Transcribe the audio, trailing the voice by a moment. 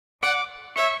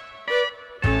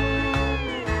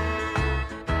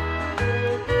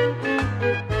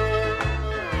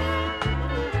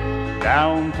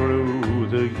down through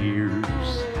the years.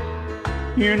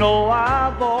 You know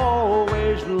I've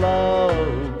always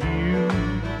loved you.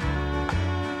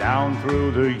 Down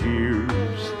through the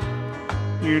years,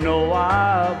 you know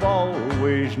I've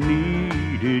always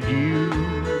needed you.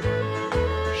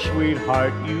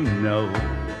 Sweetheart, you know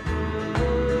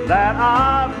that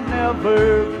I've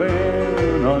never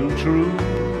been untrue.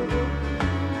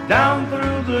 Down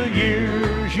through the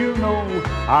years, you know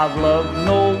I've loved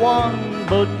no one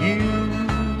but you.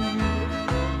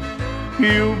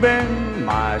 You've been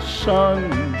my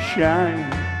sunshine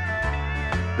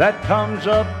that comes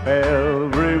up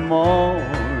every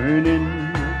morning.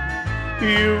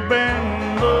 You've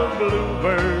been the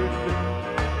bluebird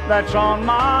that's on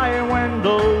my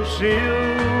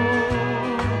windowsill.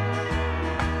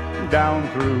 Down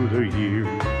through the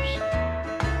years,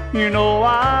 you know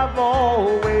I've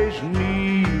always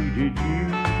needed you.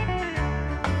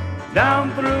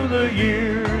 Down through the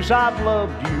years I've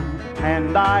loved you,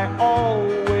 and I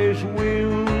always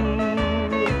will.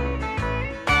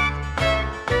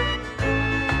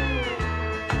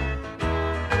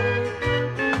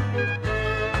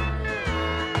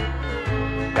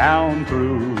 Down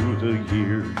through the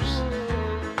years,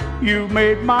 you've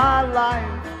made my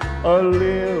life a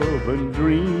living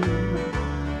dream.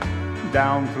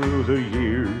 Down through the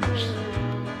years,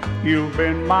 you've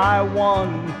been my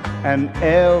one and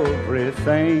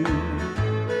everything.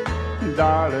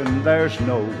 Darling, there's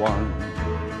no one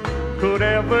could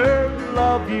ever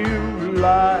love you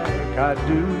like I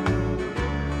do.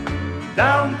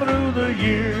 Down through the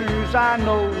years, I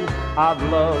know I've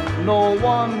loved no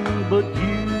one but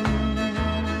you.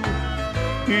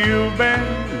 You've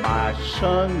been my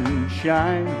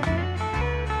sunshine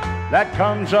that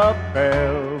comes up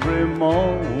every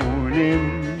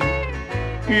morning.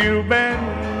 You've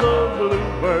been the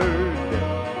bluebird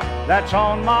that's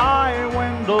on my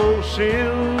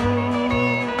windowsill.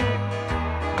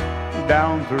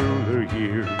 Down through the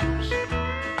years,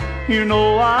 you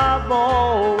know I've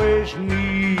always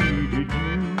needed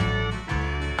you.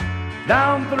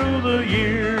 Down through the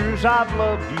years I've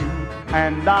loved you,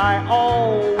 and I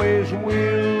always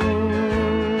will.